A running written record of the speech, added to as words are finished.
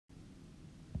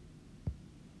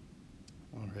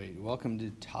Alright, welcome to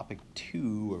topic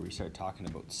 2 where we start talking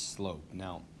about slope.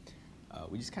 Now,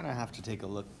 we just kind of have to take a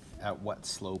look at what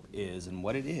slope is, and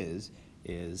what it is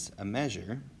a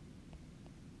measure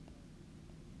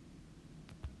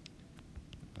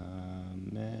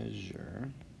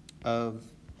of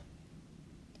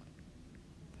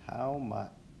how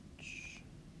much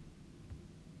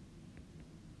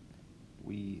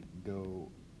we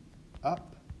go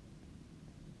up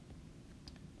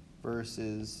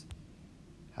versus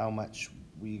how much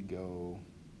we go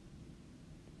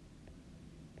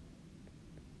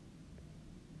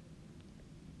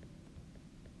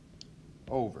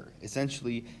over.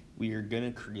 Essentially, we are going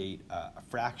to create a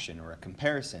fraction or a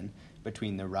comparison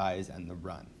between the rise and the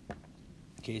run.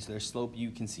 Okay, so there's slope.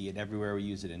 You can see it everywhere. We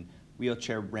use it in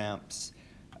wheelchair ramps,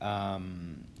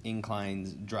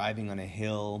 inclines, driving on a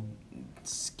hill,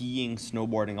 skiing,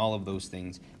 snowboarding. All of those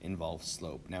things involve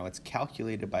slope. Now, it's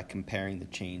calculated by comparing the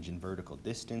change in vertical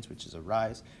distance, which is a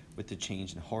rise, with the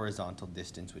change in horizontal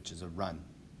distance, which is a run.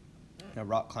 Now,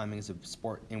 rock climbing is a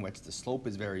sport in which the slope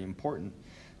is very important.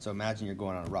 So imagine you're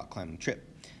going on a rock climbing trip.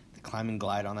 The climb and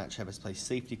glide on that trip has placed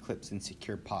safety clips in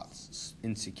secure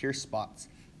spots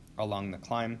along the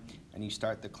climb, and you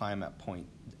start the climb at point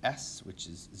S, which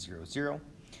is 0, 0,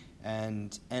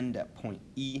 and end at point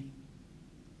E,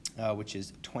 which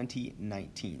is 20,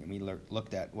 19. And we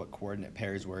looked at what coordinate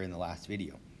pairs were in the last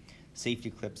video.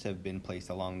 Safety clips have been placed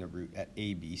along the route at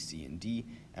A, B, C, and D,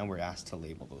 and we're asked to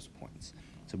label those points.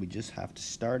 So we just have to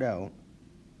start out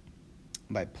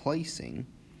by placing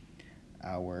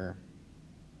our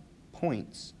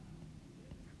points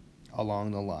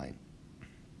along the line.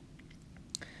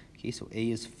 Okay, so A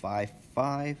is 5,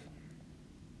 5.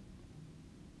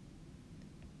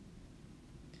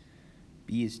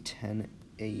 B is 10,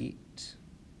 8.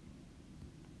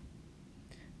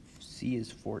 C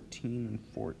is 14 and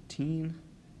 14.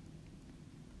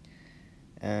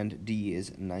 And D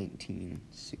is 19,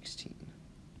 16.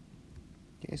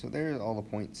 Okay, so there's all the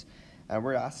points.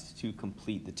 We're asked to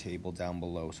complete the table down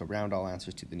below, so round all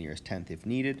answers to the nearest tenth if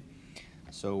needed.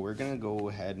 So we're going to go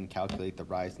ahead and calculate the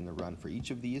rise and the run for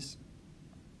each of these.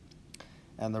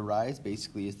 And the rise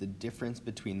basically is the difference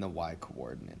between the y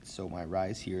coordinates. So my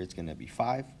rise here is going to be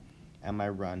 5, and my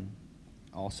run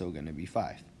also going to be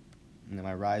 5. And then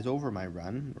my rise over my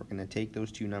run, we're going to take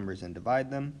those two numbers and divide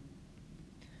them,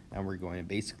 and we're going to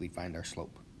basically find our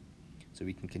slope. So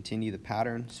we can continue the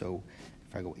pattern. So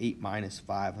if I go 8 minus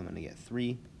 5, I'm going to get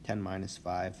 3. 10 minus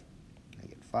 5, I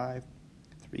get 5.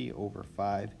 3 over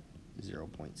 5 is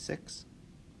 0.6.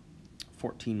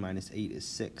 14 minus 8 is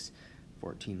 6.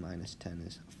 14 minus 10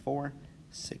 is 4.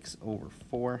 6 over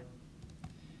 4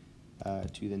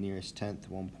 to the nearest tenth,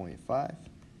 1.5.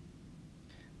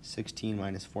 16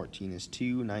 minus 14 is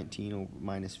 2. 19 over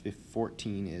minus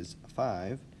 14 is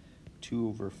 5. 2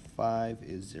 over 5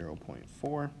 is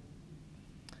 0.4.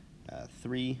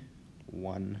 3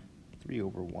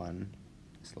 over 1,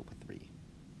 slope of 3.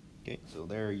 Okay, so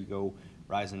there you go,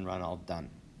 rise and run all done.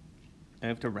 I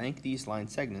have to rank these line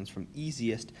segments from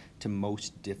easiest to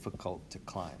most difficult to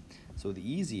climb. So the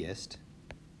easiest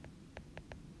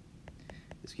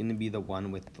is going to be the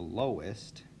one with the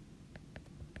lowest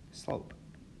slope.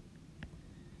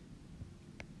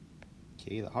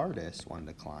 Okay, the hardest one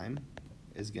to climb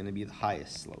is going to be the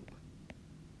highest slope.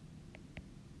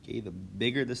 Okay, the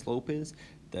bigger the slope is,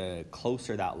 the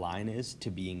closer that line is to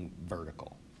being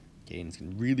vertical. Okay, and it's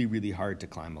really, really hard to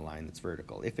climb a line that's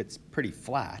vertical. If it's pretty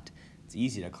flat, it's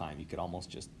easy to climb. You could almost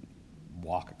just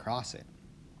walk across it.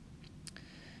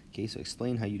 Okay, so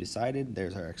explain how you decided.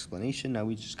 There's our explanation. Now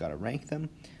we just got to rank them.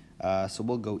 So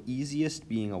we'll go easiest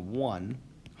being a 1,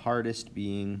 hardest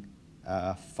being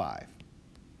 5.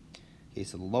 Okay,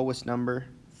 so the lowest number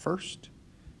first.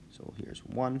 So here's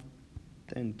 1,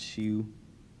 then 2,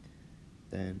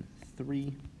 then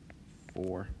 3,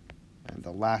 4, and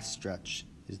the last stretch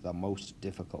is the most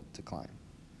difficult to climb.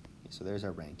 Okay, so there's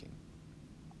our ranking.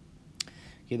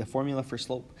 Okay, the formula for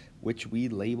slope, which we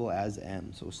label as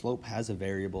m. So slope has a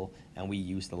variable, and we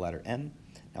use the letter m.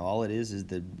 Now all it is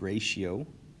the ratio,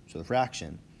 so the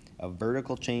fraction, of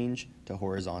vertical change to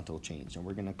horizontal change, and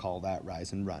we're going to call that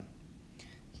rise and run.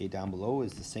 Okay, down below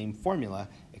is the same formula,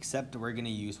 except we're going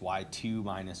to use y2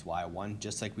 minus y1,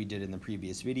 just like we did in the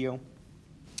previous video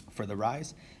for the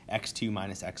rise, x2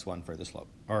 minus x1 for the slope,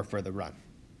 or for the run.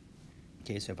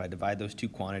 Okay, so if I divide those two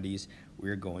quantities,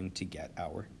 we're going to get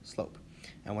our slope.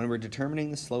 And when we're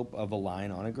determining the slope of a line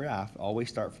on a graph, always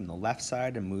start from the left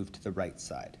side and move to the right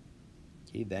side.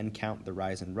 Okay, then count the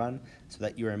rise and run so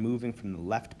that you are moving from the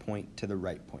left point to the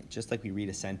right point. Just like we read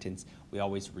a sentence, we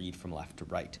always read from left to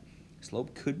right.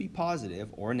 Slope could be positive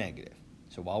or negative.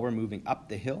 So while we're moving up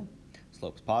the hill,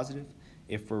 slope's positive.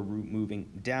 If we're moving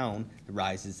down, the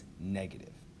rise is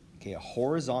negative. Okay, a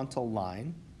horizontal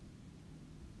line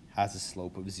has a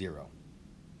slope of 0.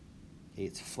 Okay,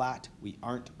 it's flat. We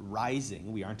aren't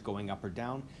rising. We aren't going up or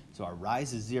down. So our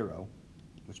rise is 0,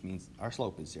 which means our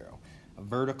slope is 0. A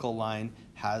vertical line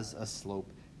has a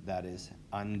slope that is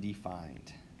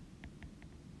undefined.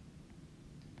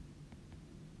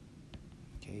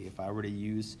 Okay, if I were to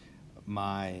use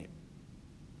my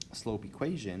slope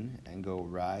equation and go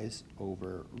rise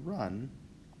over run,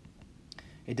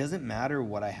 it doesn't matter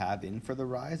what I have in for the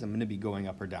rise. I'm going to be going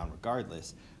up or down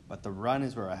regardless, but the run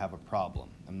is where I have a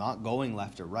problem. I'm not going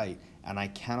left or right, and I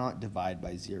cannot divide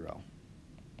by 0.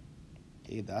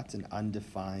 Okay, that's an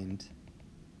undefined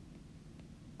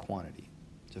quantity.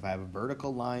 So if I have a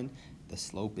vertical line, the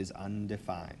slope is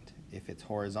undefined. If it's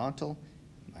horizontal,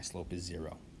 my slope is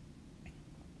 0.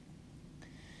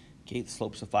 Okay, the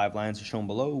slopes of 5 lines are shown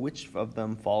below. Which of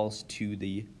them falls to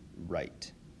the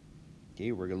right?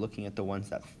 Okay, we're looking at the ones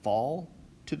that fall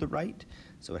to the right,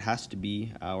 so it has to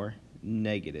be our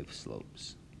negative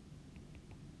slopes.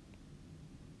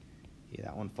 Okay,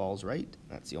 that one falls right.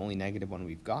 That's the only negative one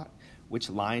we've got. Which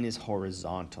line is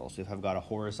horizontal? So if I've got a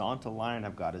horizontal line,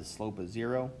 I've got a slope of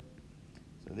 0.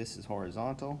 So this is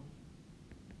horizontal.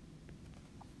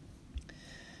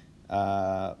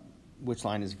 Which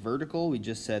line is vertical? We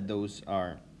just said those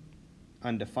are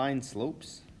undefined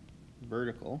slopes.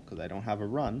 Vertical, because I don't have a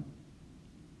run.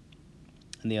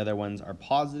 And the other ones are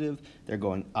positive. They're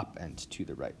going up and to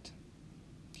the right.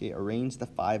 Okay, arrange the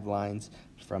 5 lines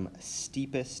from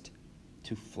steepest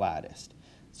to flattest.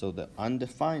 So the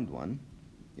undefined one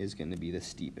is going to be the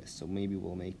steepest. So maybe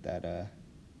we'll make that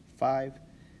 5,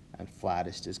 and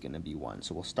flattest is going to be 1.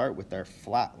 So we'll start with our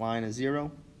flat line of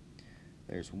 0.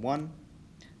 There's 1.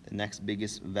 The next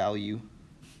biggest value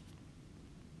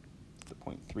is the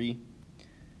 0.3.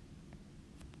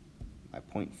 My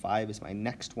 0.5 is my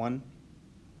next one.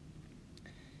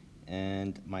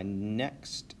 And my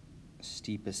next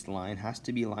steepest line has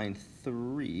to be line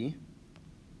 3.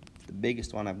 It's the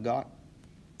biggest one I've got.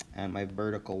 And my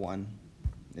vertical one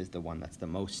is the one that's the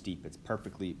most steep. It's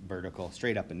perfectly vertical,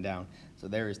 straight up and down. So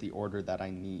there is the order that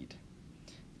I need.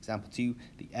 Example 2,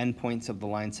 the endpoints of the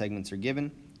line segments are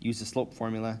given. Use the slope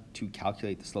formula to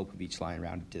calculate the slope of each line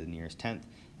rounded to the nearest tenth,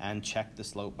 and check the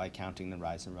slope by counting the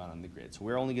rise and run on the grid. So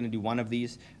we're only going to do one of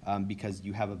these because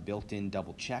you have a built-in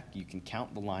double check. You can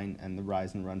count the line and the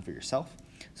rise and run for yourself.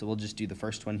 So we'll just do the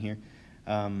first one here.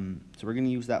 So we're going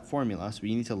to use that formula. So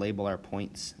we need to label our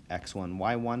points x1,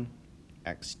 y1,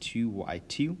 x2,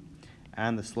 y2.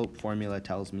 And the slope formula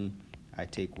tells me I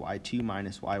take y2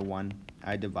 minus y1,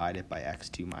 I divide it by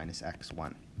x2 minus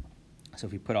x1. So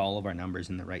if we put all of our numbers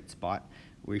in the right spot,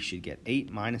 we should get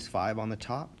 8 minus 5 on the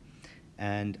top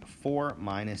and 4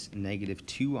 minus negative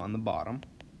 2 on the bottom.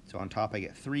 So on top I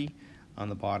get 3, on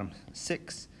the bottom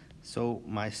 6. So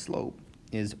my slope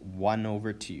is 1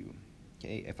 over 2.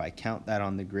 Okay, if I count that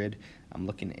on the grid, I'm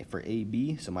looking for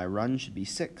AB, so my run should be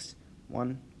 6.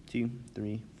 1, 2,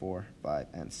 3, 4, 5,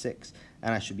 and 6.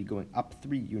 And I should be going up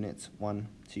 3 units, 1,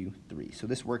 2, 3. So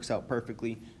this works out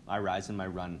perfectly. My rise and my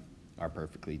run are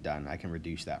perfectly done. I can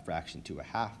reduce that fraction to a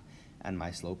half, and my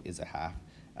slope is a half.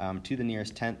 To the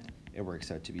nearest tenth, it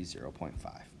works out to be 0.5.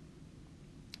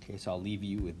 Okay, so I'll leave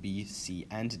you with B, C,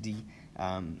 and D,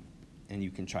 and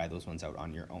you can try those ones out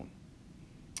on your own.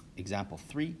 Example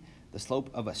 3, the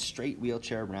slope of a straight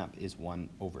wheelchair ramp is 1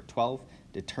 over 12.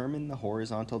 Determine the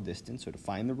horizontal distance, so to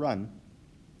find the run,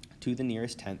 to the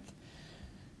nearest tenth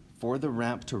for the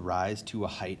ramp to rise to a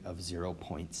height of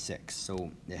 0.6.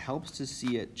 So it helps to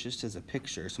see it just as a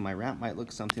picture. So my ramp might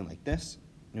look something like this.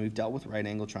 And we've dealt with right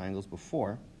angle triangles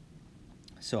before.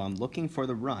 So I'm looking for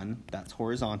the run, that's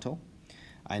horizontal.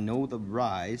 I know the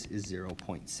rise is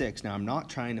 0.6. Now I'm not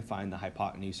trying to find the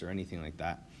hypotenuse or anything like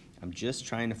that. I'm just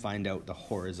trying to find out the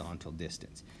horizontal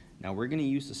distance. Now we're going to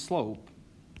use the slope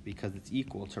because it's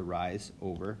equal to rise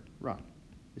over run.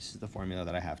 This is the formula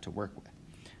that I have to work with.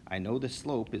 I know the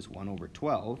slope is 1 over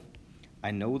 12.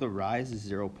 I know the rise is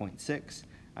 0.6.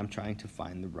 I'm trying to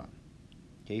find the run.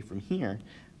 Okay, from here,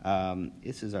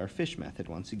 this is our fish method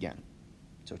once again.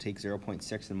 So take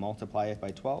 0.6 and multiply it by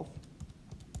 12.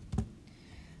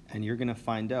 And you're going to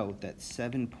find out that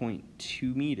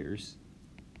 7.2 meters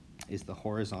is the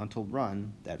horizontal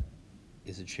run that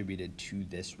is attributed to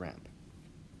this ramp.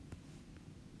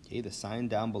 Okay, the sign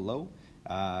down below,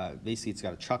 basically it's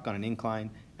got a truck on an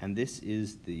incline, and this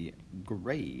is the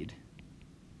grade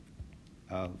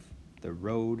of the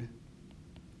road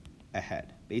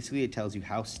ahead. Basically it tells you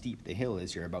how steep the hill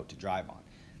is you're about to drive on.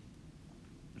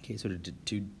 Okay, so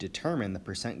to determine the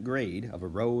percent grade of a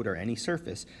road or any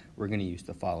surface, we're going to use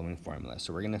the following formula.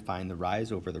 So we're going to find the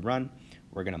rise over the run,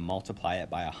 we're going to multiply it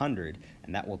by 100,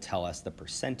 and that will tell us the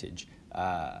percentage,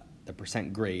 the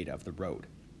percent grade of the road.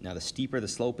 Now the steeper the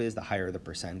slope is, the higher the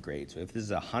percent grade. So if this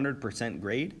is 100%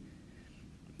 grade,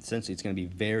 essentially it's going to be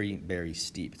very, very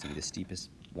steep. It's going to be the steepest,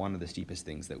 one of the steepest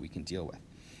things that we can deal with.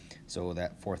 So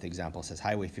that fourth example says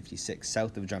Highway 56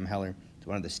 south of Drumheller is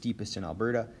one of the steepest in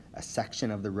Alberta. A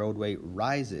section of the roadway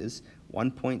rises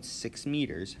 1.6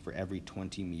 meters for every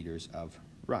 20 meters of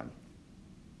run.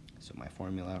 So my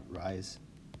formula, rise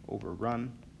over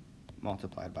run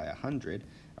multiplied by 100.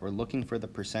 We're looking for the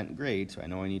percent grade, so I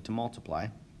know I need to multiply.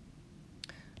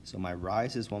 So my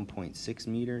rise is 1.6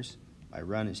 meters, my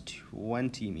run is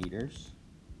 20 meters.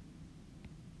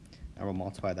 Now we'll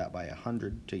multiply that by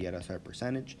 100 to get us our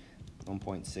percentage.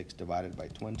 1.6 divided by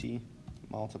 20,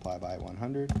 multiply by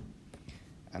 100,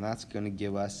 and that's going to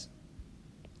give us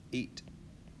 8%.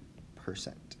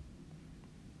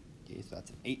 Okay, so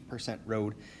that's an 8%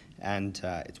 road, and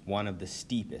it's one of the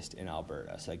steepest in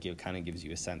Alberta. So that kind of gives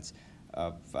you a sense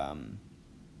of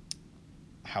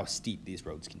how steep these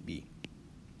roads can be.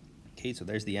 Okay, so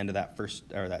there's the end of that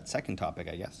that second topic,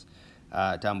 I guess.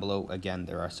 Down below, again,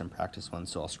 there are some practice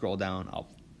ones, so I'll scroll down.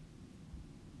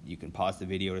 You can pause the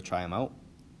video to try them out.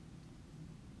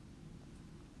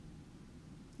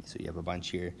 So you have a bunch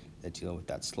here that deal with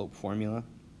that slope formula.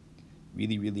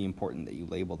 Really, really important that you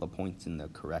label the points in the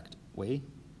correct way.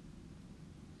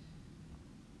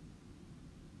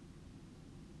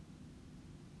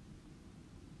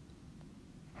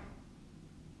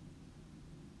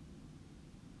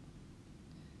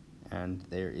 And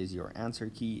there is your answer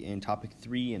key. In topic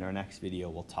 3, in our next video,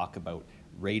 we'll talk about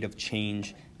rate of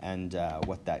change and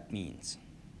what that means.